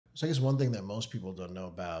So I guess one thing that most people don't know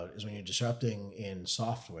about is when you're disrupting in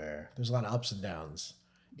software, there's a lot of ups and downs.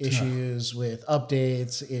 Issues with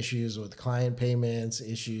updates, issues with client payments,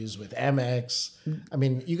 issues with MX. I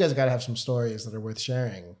mean, you guys got to have some stories that are worth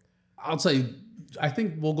sharing. I'll tell you, I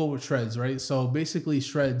think we'll go with Shreds, right? So basically,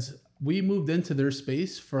 Shreds, we moved into their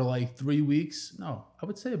space for like 3 weeks. No, I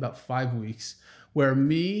would say about 5 weeks, where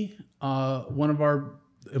me, one of our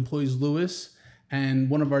employees, Lewis, and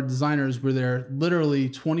one of our designers were there literally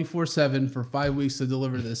 24/7 for 5 weeks to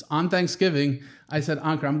deliver this. On Thanksgiving, I said,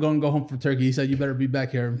 Ankur, I'm going to go home for turkey. He said, you better be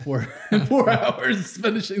back here in in 4 hours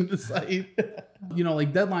finishing the site. You know,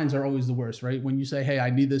 like deadlines are always the worst, right? When you say, hey, I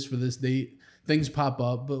need this for this date, things pop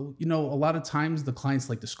up. But, you know, a lot of times the clients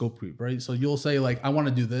like to scope creep, right? So you'll say, like, I want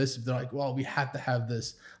to do this. They're like, well, we have to have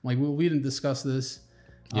this. I'm like, well, we didn't discuss this.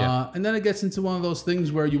 Yeah. And then it gets into one of those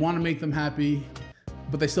things where you want to make them happy,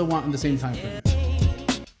 but they still want in the same time frame.